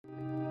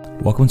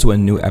Welcome to a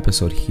new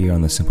episode here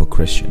on The Simple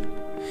Christian.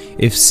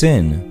 If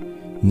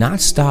sin, not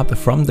stopped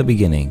from the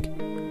beginning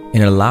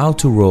and allowed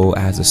to roll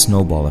as a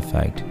snowball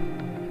effect,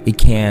 it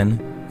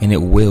can and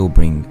it will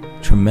bring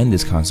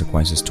tremendous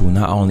consequences to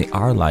not only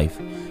our life,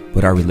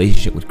 but our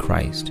relationship with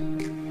Christ.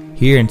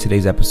 Here in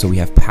today's episode, we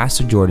have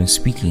Pastor Jordan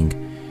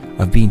speaking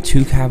of being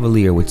too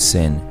cavalier with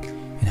sin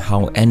and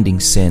how ending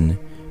sin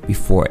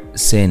before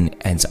sin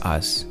ends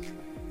us.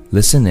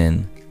 Listen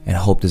in and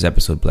hope this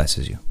episode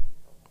blesses you.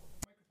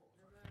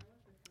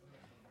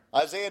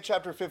 Isaiah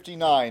chapter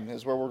 59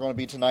 is where we're going to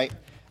be tonight.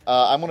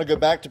 I'm going to go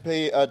back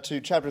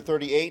to chapter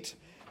 38,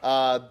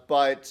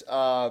 but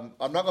I'm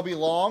not going to be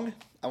long.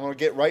 I'm going to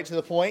get right to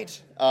the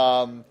point.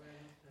 And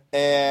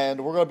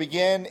we're going to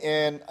begin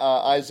in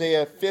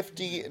Isaiah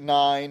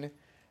 59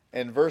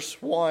 and verse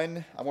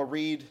 1. I'm going to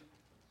read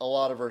a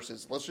lot of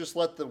verses. Let's just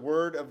let the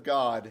word of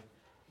God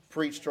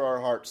preach to our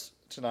hearts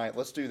tonight.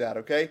 Let's do that,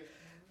 okay?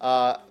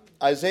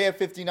 Isaiah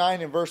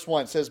 59 and verse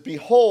 1 says,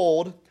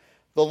 "Behold,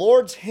 the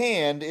Lord's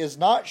hand is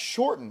not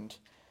shortened,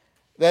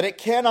 that it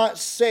cannot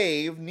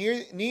save,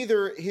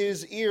 neither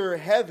his ear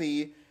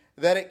heavy,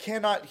 that it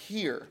cannot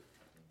hear."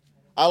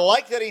 I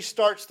like that he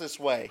starts this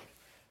way,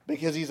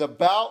 because he's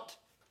about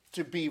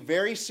to be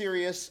very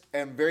serious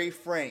and very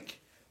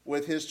frank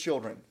with his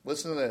children.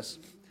 Listen to this.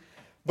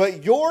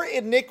 "But your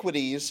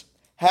iniquities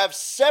have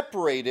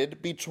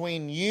separated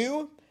between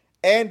you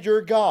and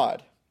your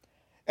God,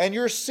 and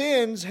your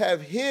sins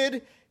have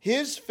hid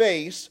his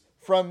face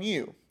from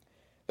you,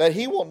 that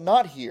he will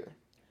not hear.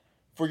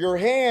 For your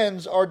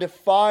hands are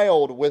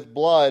defiled with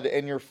blood,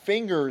 and your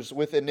fingers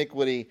with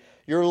iniquity.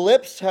 Your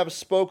lips have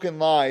spoken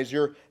lies.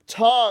 Your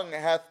tongue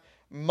hath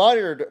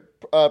muttered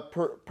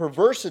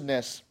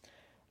perverseness.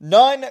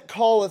 None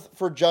calleth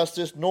for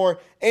justice, nor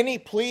any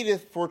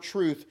pleadeth for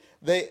truth.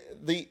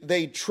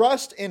 They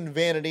trust in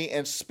vanity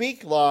and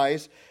speak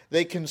lies.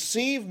 They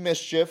conceive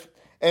mischief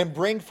and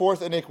bring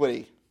forth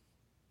iniquity."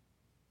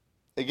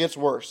 It gets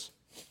worse.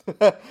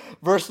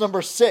 Verse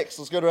number 6.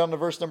 Let's go down to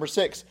verse number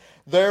 6.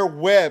 "Their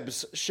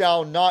webs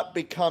shall not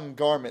become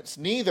garments,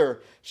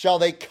 neither shall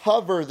they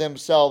cover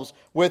themselves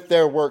with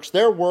their works.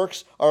 Their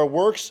works are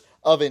works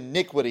of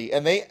iniquity,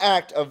 and they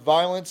act of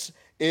violence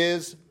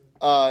is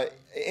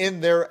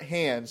in their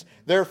hands.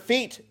 Their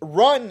feet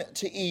run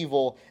to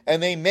evil,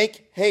 and they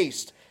make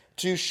haste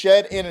to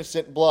shed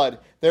innocent blood.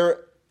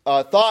 Their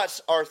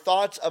thoughts are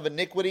thoughts of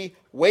iniquity.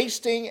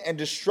 Wasting and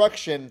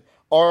destruction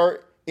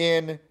are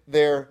in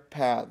their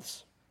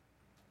paths.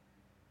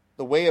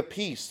 The way of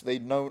peace they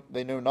know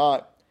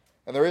not,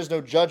 and there is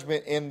no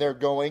judgment in their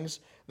goings.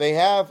 They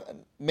have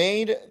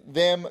made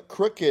them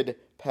crooked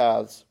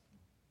paths.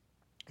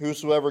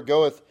 Whosoever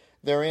goeth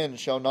therein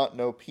shall not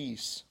know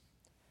peace."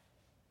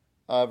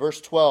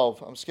 Verse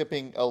 12, I'm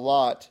skipping a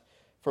lot.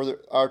 "For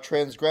our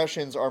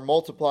transgressions are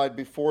multiplied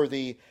before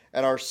thee,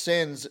 and our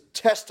sins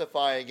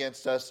testify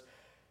against us.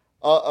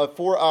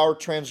 For our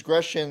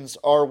transgressions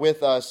are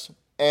with us,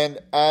 and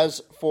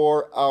as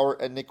for our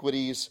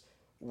iniquities,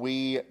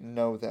 we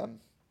know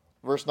them."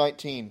 Verse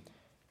 19,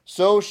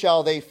 "So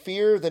shall they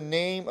fear the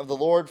name of the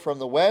Lord from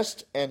the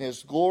west, and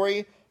his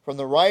glory from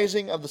the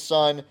rising of the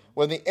sun.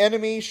 When the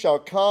enemy shall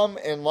come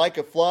in like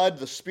a flood,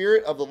 the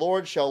Spirit of the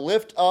Lord shall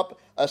lift up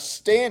a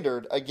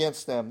standard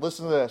against them."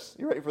 Listen to this.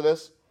 You ready for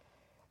this?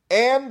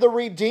 "And the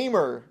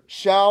Redeemer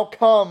shall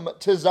come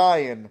to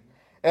Zion,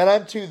 and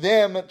unto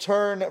them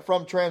turn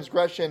from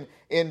transgression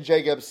in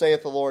Jacob,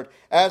 saith the Lord.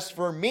 As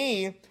for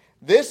me,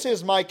 this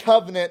is my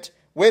covenant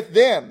with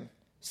them,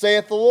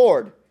 saith the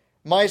Lord.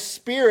 My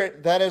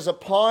spirit that is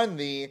upon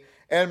thee,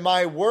 and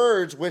my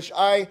words which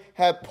I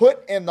have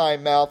put in thy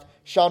mouth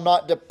shall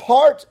not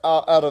depart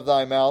out of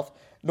thy mouth,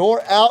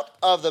 nor out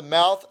of the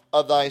mouth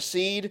of thy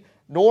seed,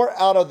 nor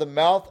out of the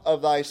mouth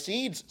of thy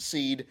seed's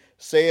seed,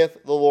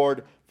 saith the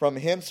Lord, from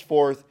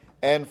henceforth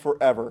and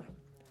forever."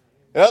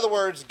 In other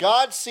words,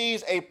 God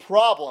sees a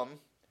problem.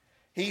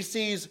 He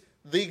sees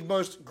the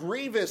most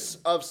grievous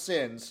of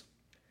sins.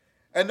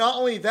 And not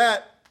only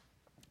that,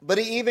 but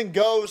he even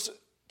goes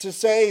to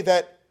say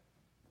that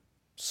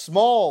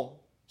small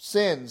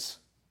sins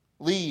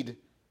lead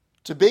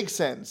to big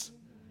sins.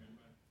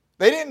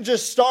 They didn't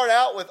just start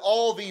out with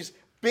all these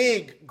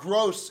big,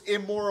 gross,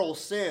 immoral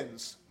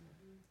sins.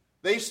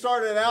 They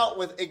started out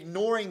with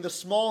ignoring the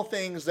small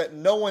things that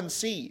no one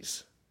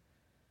sees.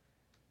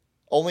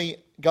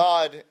 Only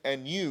God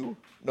and you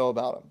know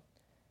about them.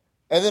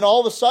 And then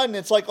all of a sudden,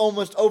 it's like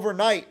almost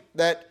overnight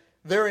that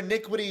their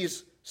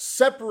iniquities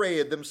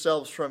separated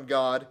themselves from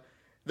God.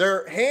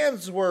 Their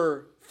hands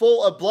were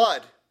full of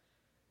blood.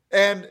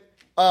 And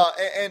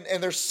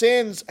their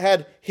sins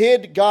had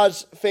hid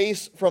God's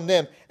face from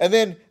them. And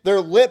then their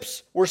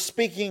lips were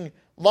speaking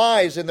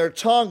lies, and their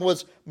tongue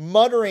was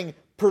muttering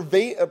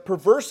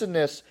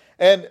perverseness.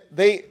 And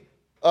they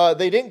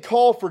didn't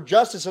call for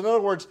justice. In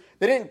other words,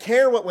 they didn't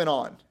care what went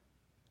on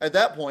at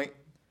that point.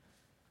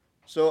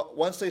 So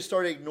once they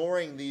started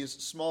ignoring these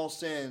small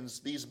sins,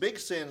 these big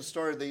sins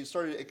they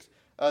started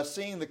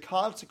seeing the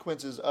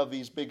consequences of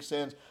these big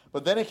sins.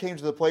 But then it came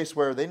to the place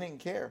where they didn't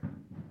care.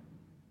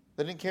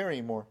 They didn't care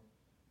anymore.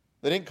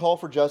 They didn't call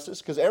for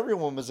justice because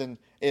everyone was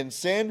in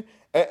sin.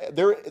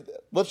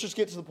 Let's just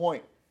get to the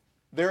point.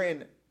 They're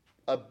in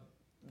a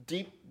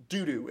deep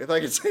doo-doo, if I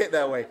can say it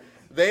that way.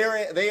 They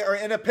are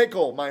in a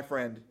pickle, my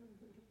friend.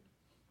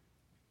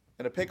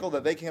 In a pickle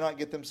that they cannot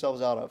get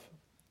themselves out of.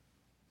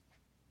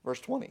 Verse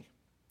 20.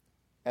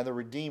 And the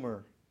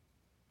Redeemer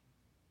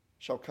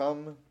shall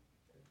come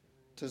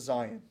to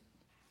Zion.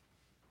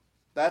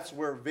 That's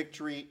where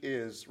victory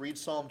is. Read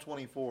Psalm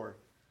 24.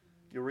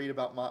 You'll read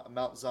about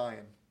Mount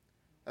Zion.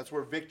 That's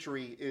where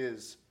victory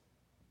is.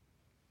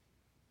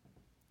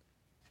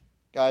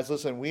 Guys,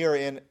 listen, we are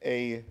in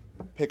a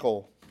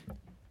pickle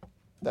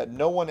that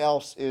no one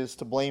else is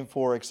to blame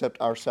for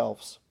except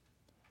ourselves.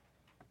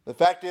 The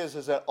fact is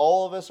that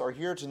all of us are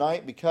here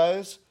tonight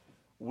because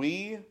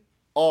we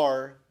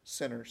are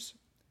sinners.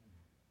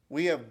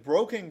 We have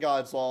broken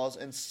God's laws,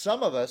 and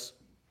some of us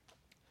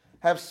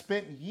have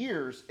spent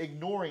years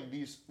ignoring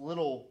these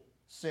little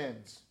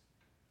sins.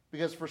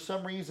 Because for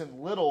some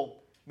reason,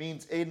 little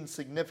means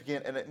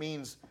insignificant, and it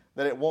means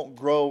that it won't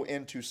grow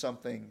into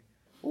something.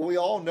 Well, we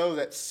all know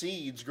that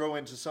seeds grow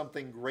into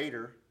something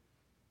greater.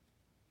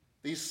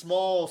 These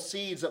small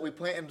seeds that we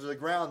plant into the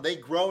ground, they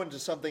grow into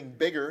something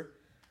bigger.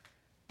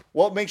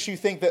 What makes you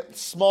think that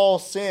small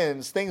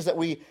sins, things that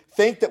we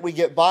think that we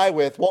get by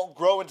with, won't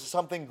grow into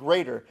something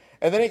greater?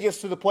 And then it gets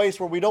to the place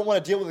where we don't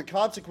want to deal with the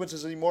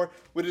consequences anymore.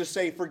 We just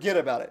say, forget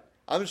about it.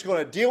 I'm just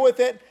going to deal with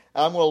it.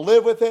 I'm going to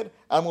live with it.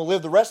 I'm going to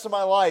live the rest of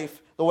my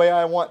life the way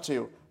I want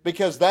to.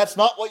 Because that's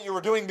not what you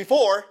were doing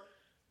before.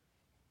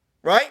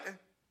 Right?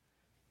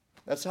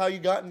 That's how you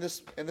got in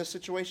this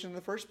situation in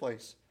the first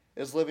place,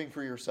 is living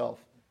for yourself.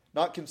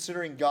 Not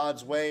considering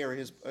God's way or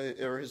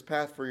his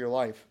path for your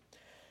life.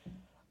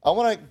 I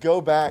want to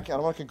go back, and I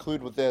want to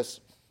conclude with this.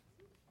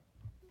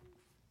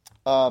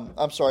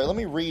 Let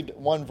me read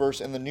one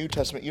verse in the New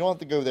Testament. You don't have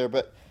to go there,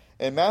 but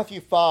in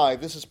Matthew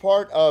 5, this is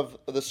part of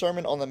the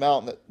Sermon on the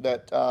Mount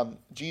that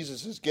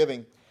Jesus is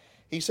giving.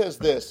 He says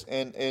this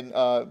in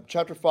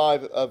chapter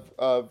 5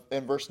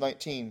 in verse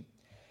 19.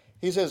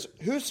 He says,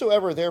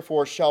 "Whosoever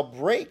therefore shall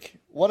break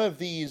one of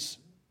these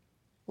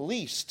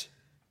least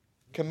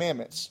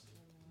commandments,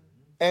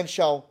 and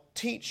shall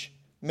teach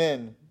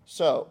men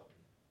so,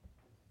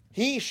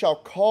 he shall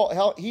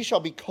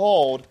be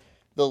called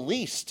the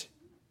least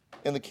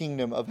in the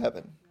kingdom of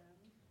heaven."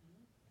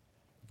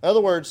 In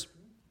other words,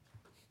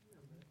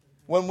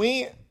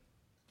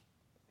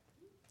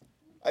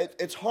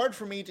 it's hard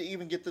for me to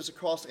even get this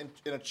across in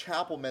a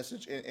chapel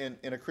message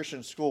in a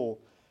Christian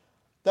school,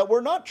 that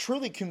we're not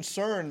truly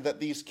concerned that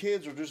these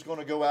kids are just going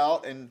to go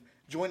out and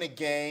join a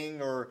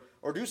gang or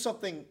do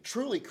something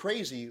truly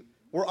crazy.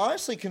 We're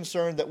honestly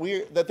concerned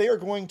that they are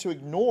going to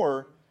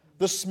ignore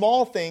the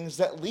small things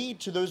that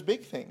lead to those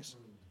big things.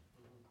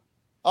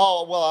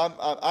 Oh,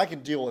 well, I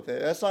can deal with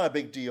it. That's not a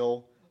big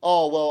deal.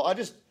 Oh, well, I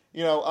just,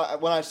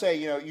 when I say,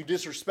 you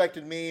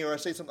disrespected me, or I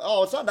say something,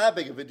 oh, it's not that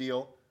big of a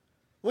deal.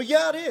 Well,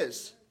 yeah, it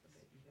is.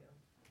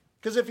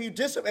 Because if you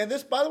and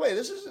this, by the way,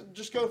 this isn't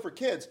just go for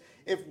kids.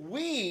 If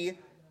we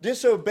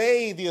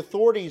disobey the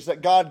authorities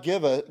that God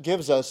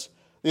gives us,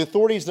 the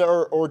authorities that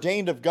are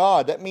ordained of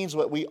God, that means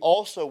that we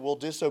also will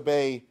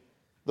disobey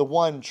the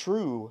one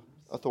true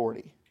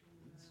authority.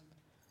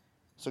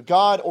 So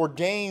God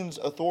ordains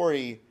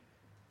authority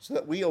so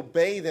that we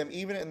obey them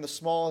even in the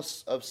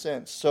smallest of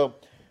sins. So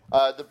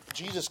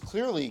Jesus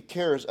clearly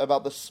cares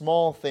about the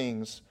small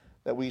things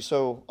that we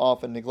so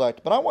often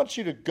neglect. But I want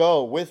you to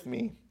go with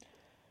me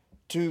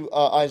to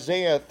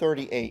Isaiah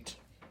 38.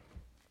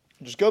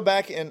 Just go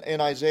back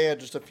in Isaiah,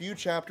 just a few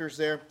chapters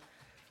there.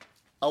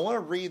 I want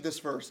to read this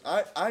verse.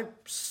 I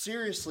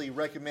seriously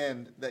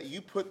recommend that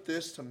you put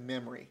this to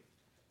memory.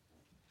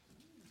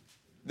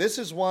 This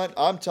is one,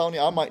 I'm telling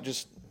you, I might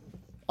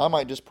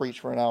just preach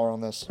for an hour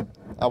on this.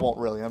 I won't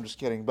really, I'm just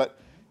kidding. But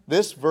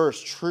this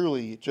verse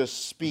truly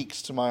just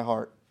speaks to my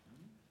heart.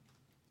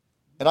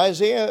 In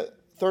Isaiah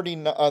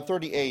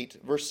 38,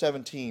 verse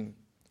 17,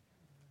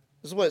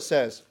 this is what it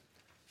says.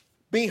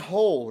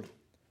 "Behold,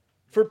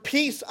 for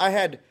peace I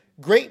had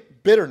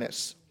great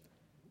bitterness,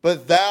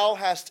 but thou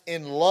hast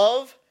in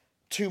love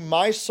to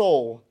my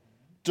soul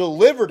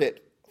delivered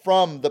it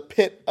from the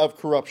pit of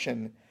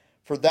corruption,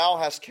 for thou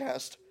hast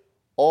cast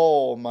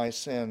all my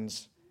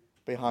sins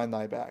behind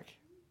thy back."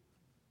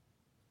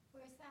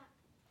 Where's that?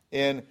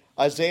 In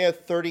Isaiah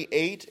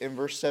 38 and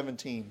verse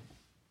 17.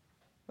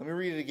 Let me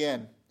read it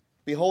again.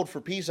 "Behold, for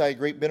peace I had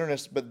great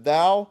bitterness, but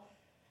thou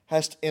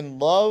hast in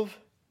love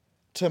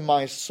to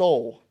my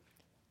soul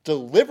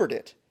delivered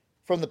it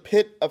from the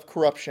pit of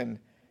corruption,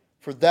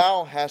 for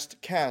thou hast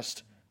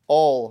cast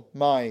all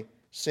my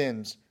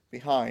sins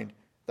behind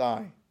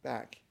thy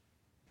back."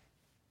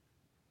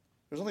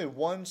 There's only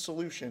one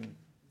solution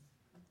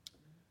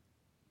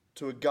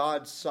to a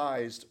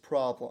God-sized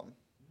problem,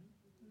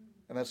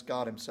 and that's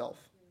God himself.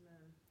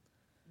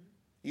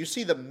 You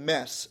see the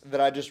mess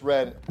that I just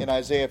read in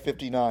Isaiah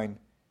 59.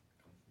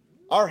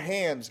 Our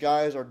hands,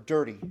 guys, are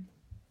dirty.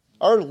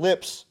 Our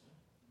lips,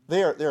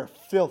 they're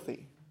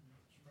filthy.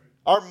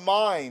 Our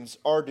minds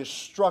are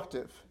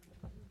destructive.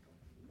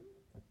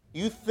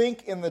 You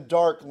think in the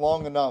dark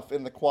long enough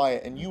in the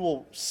quiet, and you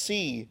will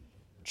see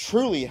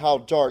truly how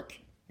dark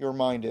your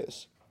mind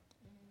is.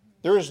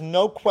 There is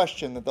no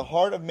question that the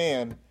heart of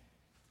man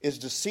is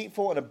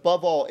deceitful, and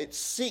above all, it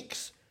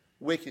seeks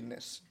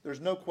wickedness. There's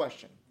no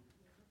question.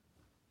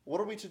 What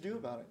are we to do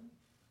about it?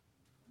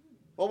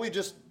 Well, we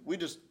just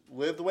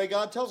live the way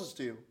God tells us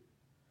to.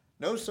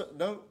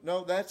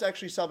 No, that's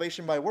actually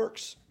salvation by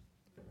works.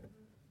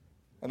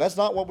 And that's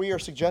not what we are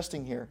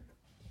suggesting here.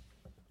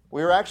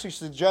 We are actually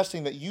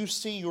suggesting that you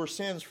see your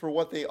sins for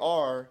what they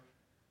are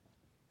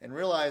and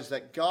realize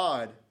that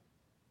God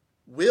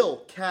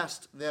will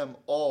cast them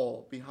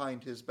all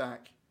behind his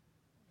back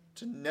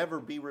to never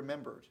be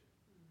remembered.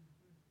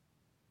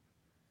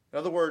 In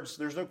other words,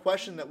 there's no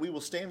question that we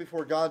will stand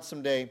before God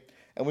someday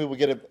and we will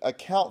get an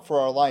account for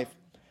our life.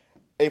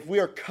 If we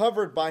are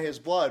covered by his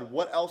blood,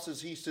 what else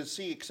is he to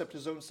see except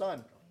his own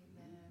son?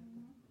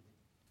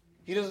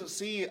 He doesn't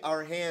see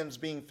our hands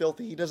being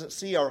filthy. He doesn't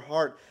see our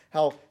heart,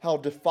 how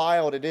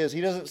defiled it is. He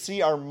doesn't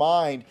see our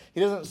mind. He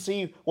doesn't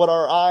see what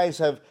our eyes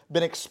have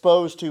been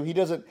exposed to. He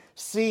doesn't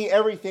see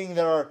everything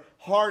that our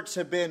hearts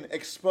have been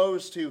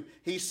exposed to.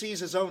 He sees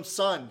his own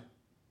son.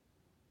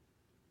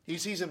 He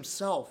sees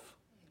himself.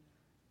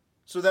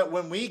 So that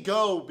when we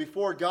go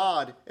before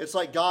God, it's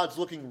like God's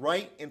looking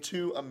right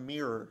into a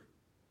mirror.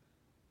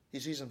 He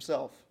sees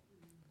himself.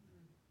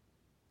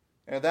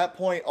 And at that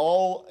point,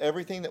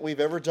 everything that we've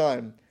ever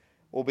done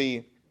will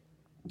be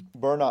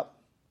burned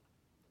up.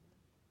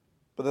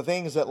 But the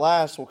things that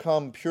last will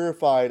come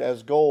purified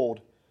as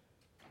gold,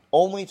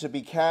 only to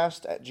be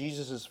cast at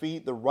Jesus'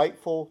 feet, the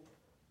rightful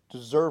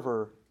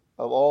deserver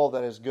of all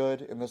that is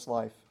good in this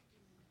life.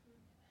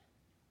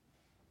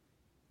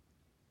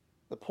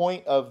 The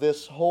point of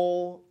this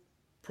whole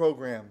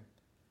program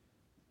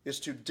is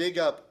to dig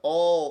up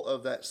all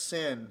of that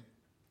sin,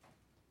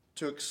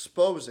 to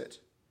expose it,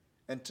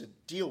 and to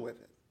deal with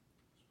it.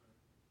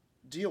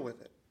 Deal with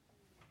it.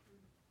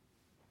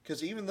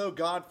 Because even though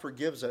God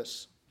forgives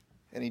us,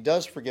 and he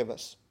does forgive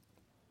us,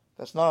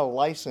 that's not a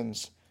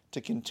license to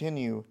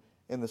continue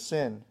in the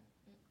sin.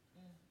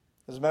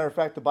 As a matter of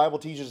fact, the Bible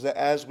teaches that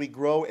as we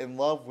grow in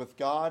love with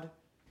God,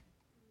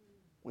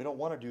 we don't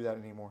want to do that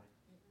anymore.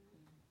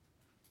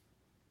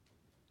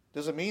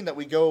 Doesn't mean that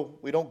we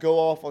don't go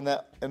off on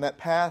that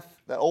path,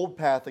 that old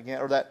path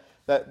again, or that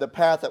the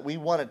path that we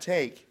want to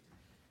take.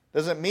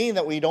 Doesn't mean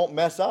that we don't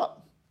mess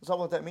up. That's not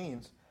what that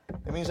means.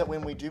 It means that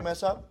when we do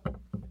mess up,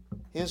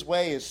 his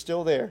way is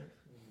still there.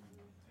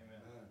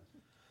 Amen.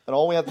 And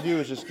all we have to do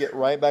is just get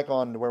right back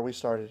on to where we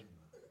started.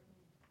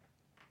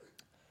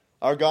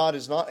 Our God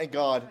is not a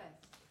God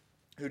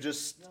who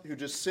just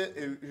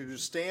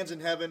stands in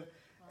heaven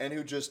and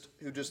who just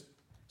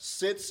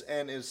sits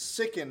and is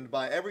sickened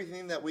by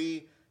everything that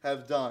we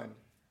have done.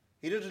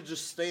 He doesn't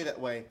just stay that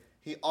way.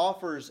 He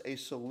offers a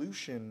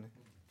solution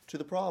to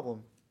the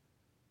problem.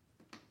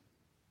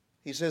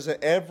 He says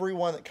that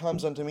everyone that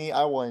comes unto me,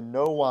 I will in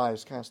no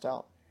wise cast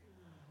out.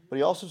 But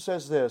he also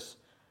says this,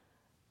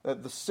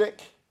 that the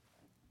sick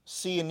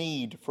see a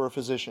need for a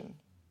physician.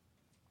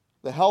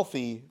 The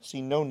healthy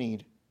see no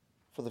need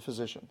for the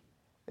physician.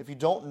 If you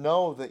don't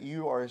know that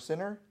you are a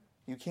sinner,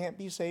 you can't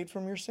be saved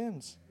from your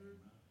sins.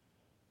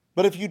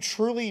 But if you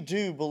truly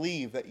do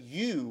believe that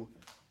you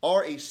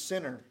are a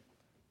sinner,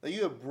 that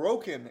you have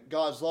broken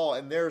God's law,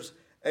 and there's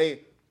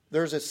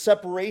a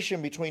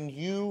separation between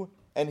you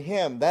and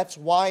him, that's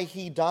why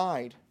he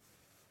died.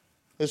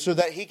 Is so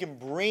that he can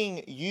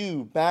bring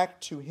you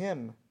back to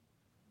him.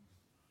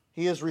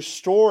 He has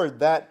restored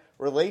that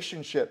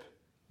relationship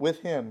with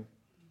him.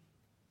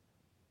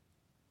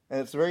 And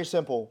it's very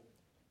simple.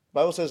 The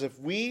Bible says, if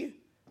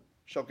we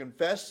shall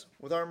confess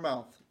with our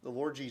mouth the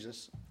Lord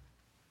Jesus,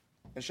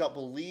 and shall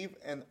believe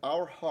in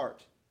our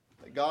heart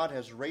that God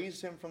has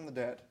raised him from the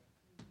dead,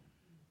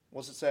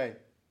 what's it say?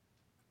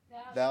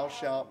 Thou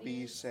shalt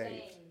be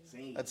saved.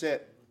 That's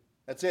it.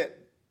 That's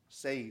it.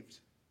 Saved.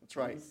 That's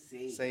right.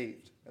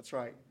 Saved. That's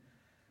right.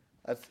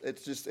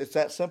 It's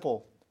that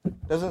simple.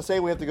 It doesn't say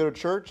we have to go to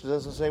church. It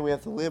doesn't say we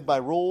have to live by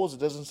rules. It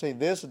doesn't say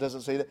this. It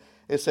doesn't say that.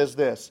 It says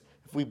this.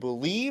 If we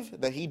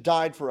believe that he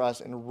died for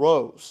us and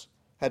rose,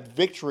 had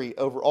victory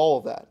over all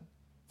of that,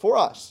 for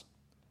us,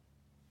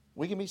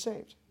 we can be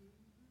saved.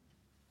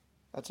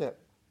 That's it.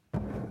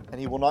 And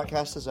he will not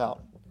cast us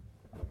out.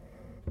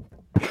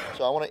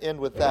 So I want to end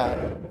with that.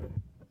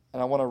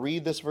 And I want to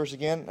read this verse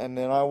again, and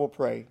then I will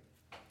pray.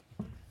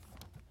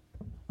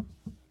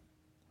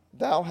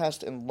 Thou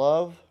hast in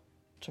love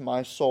to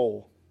my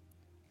soul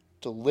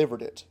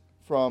delivered it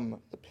from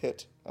the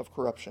pit of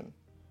corruption.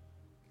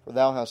 For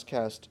thou hast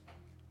cast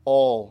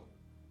all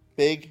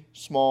big,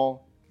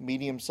 small,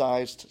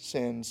 medium-sized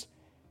sins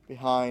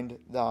behind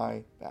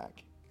thy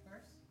back.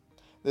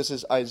 This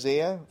is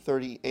Isaiah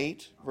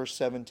 38, verse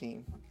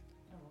 17.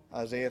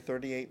 Isaiah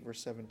 38,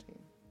 verse 17.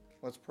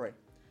 Let's pray.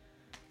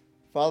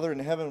 Father in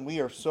heaven, we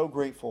are so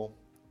grateful,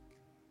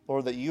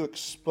 Lord, that you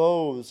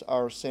expose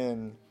our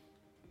sin.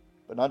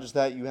 But not just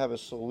that, you have a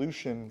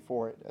solution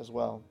for it as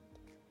well.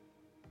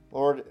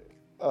 Lord,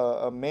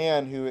 a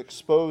man who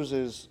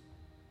exposes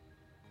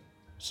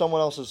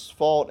someone else's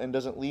fault and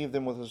doesn't leave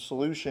them with a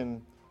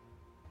solution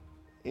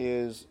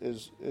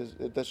that's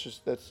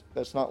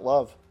not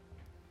love.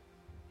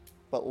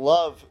 But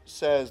love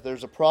says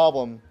there's a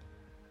problem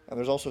and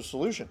there's also a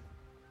solution.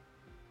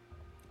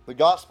 The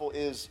gospel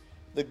is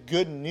the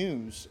good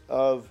news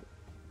of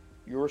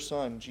your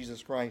Son,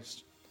 Jesus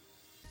Christ.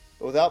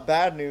 But without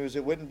bad news,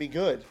 it wouldn't be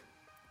good.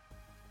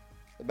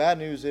 The bad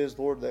news is,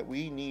 Lord, that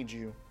we need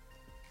you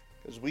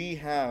because we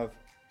have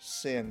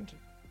sinned.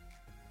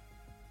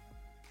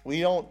 We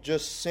don't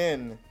just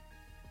sin.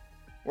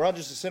 We're not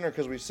just a sinner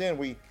because we sin.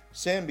 We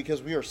sin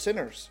because we are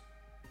sinners.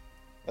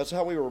 That's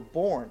how we were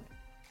born.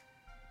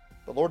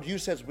 But Lord, you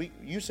said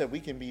we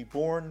can be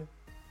born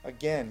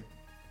again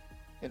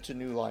into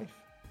new life.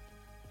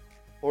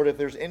 Lord, if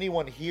there's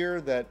anyone here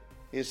that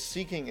is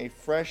seeking a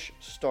fresh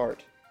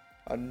start,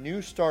 a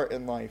new start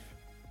in life,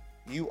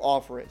 you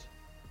offer it.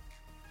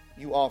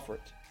 You offer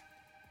it.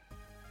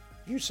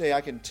 You say, I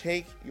can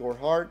take your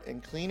heart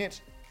and clean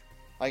it.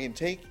 I can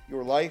take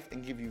your life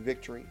and give you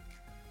victory.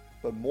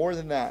 But more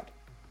than that,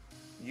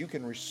 you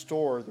can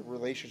restore the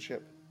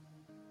relationship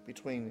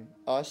between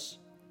us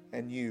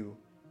and you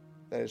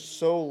that has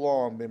so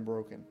long been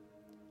broken.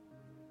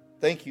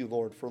 Thank you,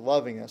 Lord, for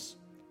loving us.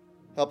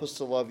 Help us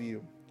to love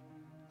you.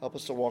 Help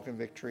us to walk in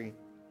victory.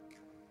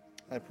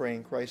 I pray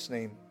in Christ's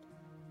name.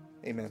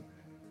 Amen.